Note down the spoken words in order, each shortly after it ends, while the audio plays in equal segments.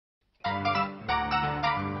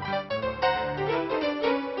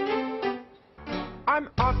I'm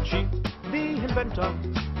Archie, the inventor.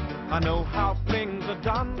 I know how things are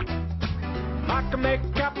done. I can make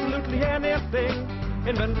absolutely anything.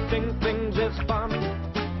 Inventing things is fun.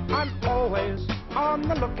 I'm always on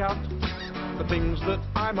the lookout for things that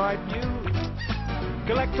I might use.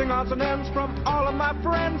 Collecting odds and ends from all of my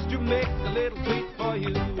friends to make a little treat for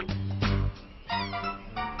you.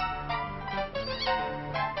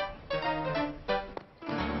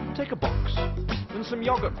 Take a box and some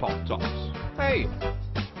yogurt pop-tops. Hey,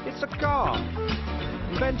 it's a car.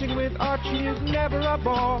 Inventing with Archie is never a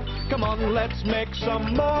bore. Come on, let's make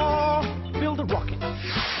some more. Build a rocket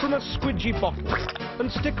from a squidgy bottle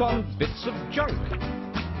and stick on bits of junk.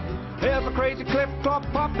 Here's a crazy clip-clop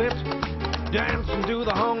puppet. Dance and do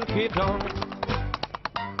the honky-tonk.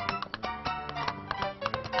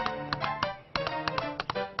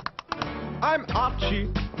 I'm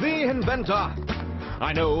Archie, the inventor.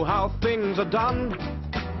 I know how things are done.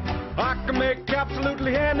 I can make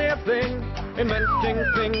absolutely anything. Inventing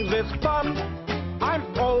things is fun. I'm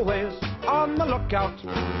always on the lookout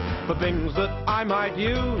for things that I might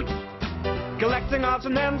use. Collecting odds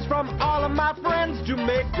and ends from all of my friends to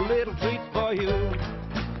make a little treat for you.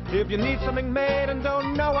 If you need something made and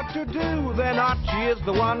don't know what to do, then Archie is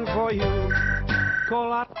the one for you.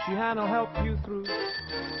 Call Archie and I'll help you through.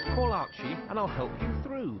 Call Archie and I'll help you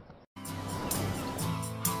through.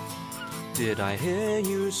 Did I hear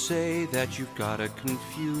you say that you've got a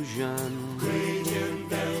confusion? Great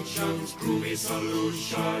inventions, groovy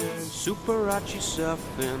solutions. Super Archie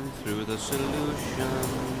surfing through the solution.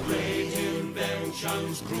 Great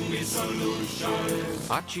inventions, groovy solutions.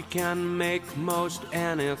 Archie can make most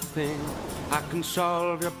anything. I can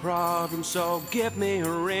solve your problem, so give me a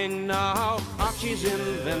ring now. Archie's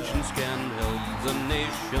inventions can help the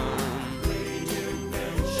nation.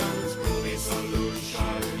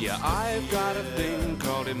 Yeah, I've got a thing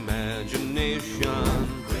called imagination.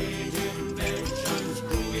 Great inventions,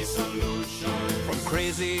 groovy solutions. From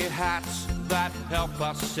crazy hats that help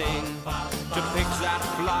us sing to pigs that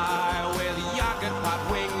fly with yogurt pot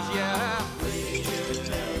wings, yeah. Great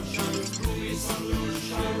inventions, groovy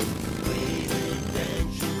solutions. Great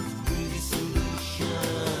inventions, groovy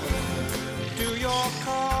solutions. Do your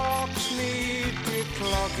corks need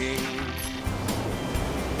reclogging?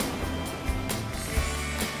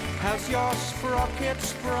 Has your sprocket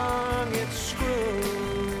sprung its screw?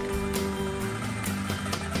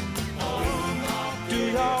 Do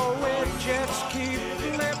your widgets keep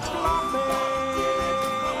flip-flopping?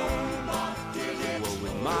 Well,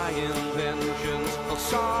 with my inventions, I'll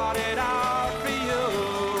sort it out for you.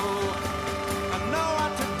 I know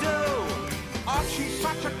what to do. Archie's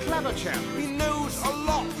such a clever chap. He knows a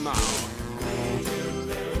lot now.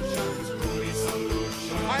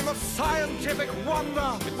 I'm a scientific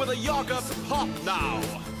wonder with a yogurt pop now.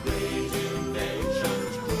 Great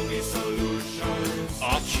inventions, groovy solutions.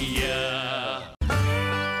 Archie, yeah.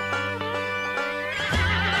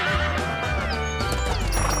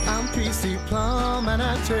 I'm PC Plum and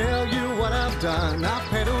I tell you what I've done. I've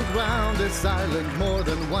pedaled round this island more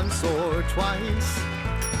than once or twice.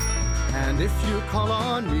 And if you call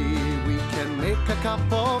on me, we can make a cup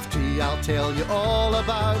of tea. I'll tell you all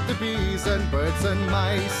about the bees and birds and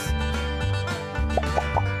mice.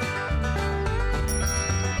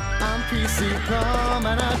 I'm PC Plum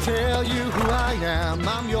and I tell you who I am.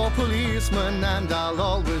 I'm your policeman and I'll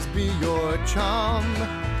always be your chum.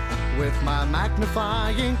 With my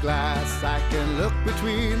magnifying glass, I can look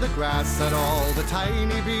between the grass at all the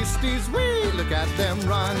tiny beasties. We look at them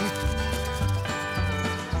run.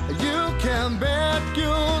 You can bet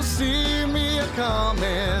you'll see me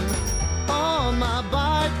a-comin'. On my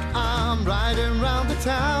bike, I'm riding round the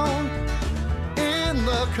town. In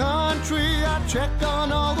the country, I check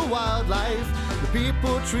on all the wildlife. The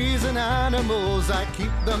people, trees, and animals, I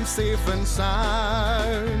keep them safe and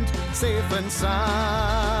sound. Safe and sound.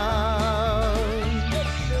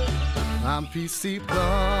 I'm PC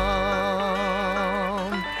Plum.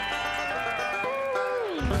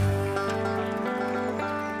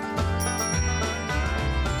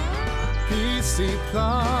 PC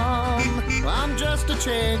Plum, I'm just a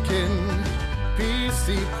chicken.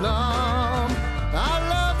 PC Plum, I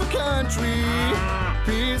love the country.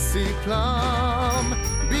 PC Plum,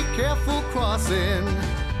 be careful crossing.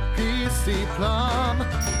 PC Plum,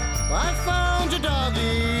 I found your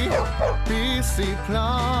doggy. PC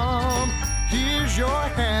Plum, here's your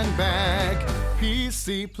handbag.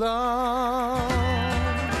 PC Plum.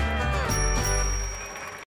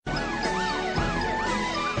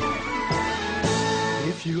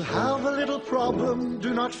 If you have a little problem,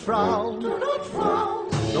 do not frown. Do not frown.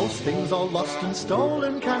 Don't things all lost and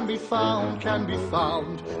stolen can be found, can be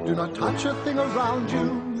found. Do not touch a thing around you,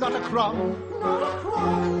 not a crumb, not a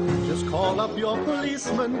crumb. Just call up your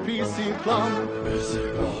policeman, PC Plum.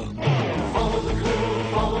 PC Plum. Follow the clue,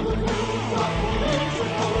 follow the clue.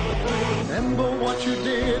 Remember what you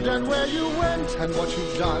did and where you went and what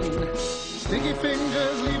you've done. Sticky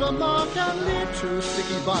fingers leave a mark and lead to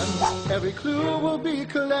sticky buns. Every clue will be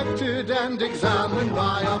collected and examined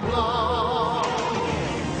by a plum.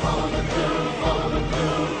 Follow the clue, follow the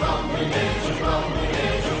clue. From the edge, follow the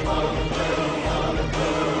clue, follow the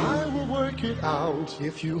clue. I will work it out.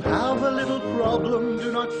 If you have a little problem,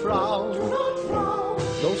 do not frown. Do not frown.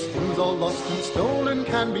 Those things all lost and stolen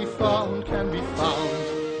can be found, can be found.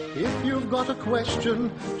 If you've got a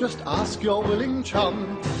question, just ask your willing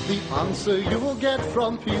chum. The answer you will get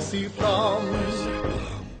from PC Plum.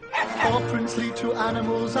 Footprints lead to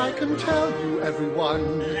animals, I can tell you,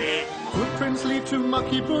 everyone. Footprints lead to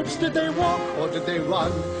mucky boots. Did they walk or did they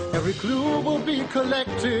run? Every clue will be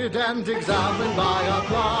collected and examined by a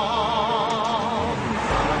plum.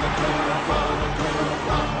 Follow the clue, follow the clue.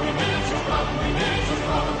 Plum, we need you, plum, we need you.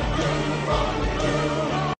 Follow the clue, follow the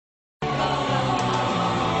clue.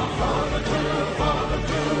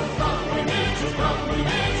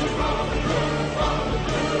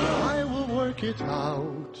 It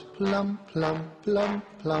out. Plum, plum, plum,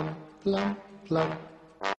 plum, plum, plum.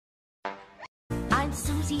 I'm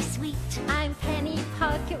Susie Sweet, I'm Penny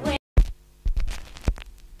Pocket.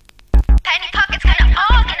 Penny Pocket's gonna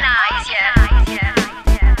organize you.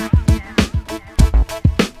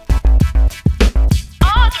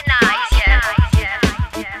 Organize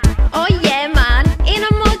you. Oh yeah, man, in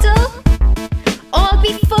a muddle, all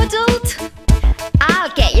befuddled. I'll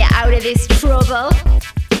get you out of this trouble.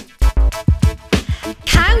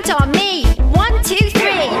 Count on me. 1, 2, 3.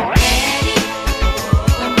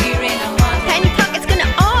 Penny Pocket's gonna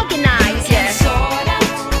organize you. Sort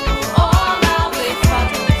out all our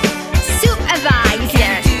befuddles. Supervise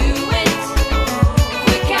you. Do it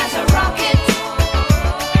quick as a rocket.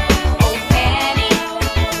 Oh, Penny,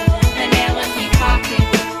 Penelope Pocket.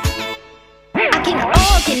 I can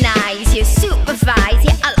organize you, supervise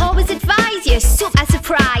you. I'll always advise you, I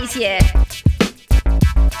surprise you.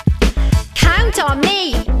 Count on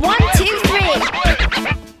me. 1, 2, 3.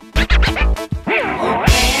 Oh,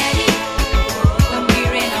 Penny, when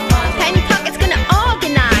we're in a month, Penny Pocket's gonna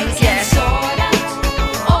organize you. sort out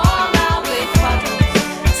all our befuddles.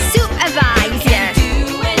 Supervise you. Do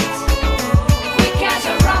it quick as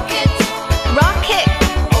a rocket. Rocket.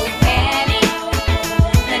 Oh, Penny,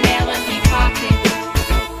 Penelope Pocket.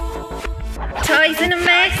 Toys in a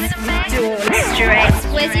mess. Don't stress.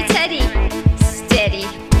 Where's your teddy? Steady.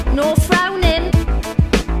 No frowning.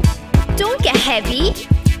 Don't get heavy.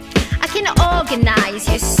 I can organize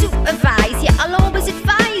you, supervise you. I'll always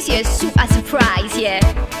advise you, I surprise you.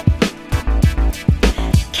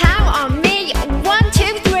 Count on me. 1,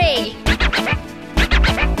 2, 3. Oh,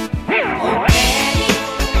 Penny,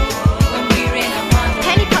 when we're in a month,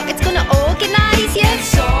 Penny Pocket's gonna organize you,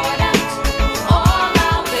 sort out all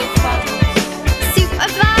our befuddles.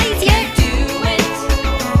 supervise you. Do it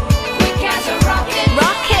quick as a rocket.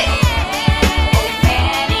 Rocket. Oh,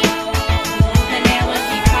 Penny,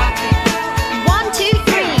 Penelope Pocket. 1, 2,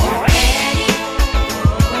 3. Oh, Penny,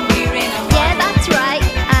 when we're in a Yeah, that's right.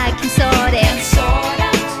 I can sort it. sort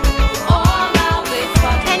out all our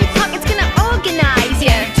befuddles. Penny Pocket's gonna organize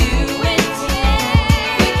you, Do it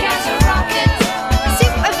quick as a rocket.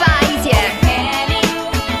 supervise you. Penny,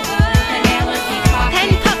 Penelope Pocket.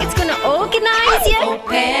 Penny Pocket's gonna organize you. Oh,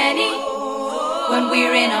 Penny, when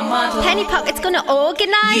we're in a muddle, Penny Pocket's gonna you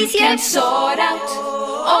organize you, can sort out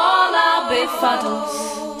all our befuddles.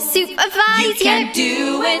 You supervise you. can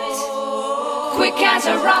do it quick as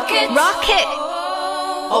a rocket. Rocket.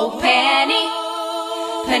 Oh, Penny,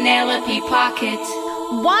 Penelope Pocket.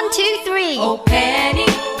 1, 2, 3. Oh, Penny,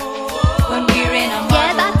 when we're in a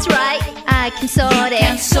Yeah, muddle, that's right. I can sort you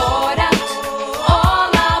can it. sort out all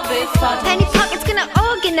our befuddles. Penny Pocket's gonna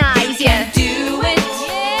organize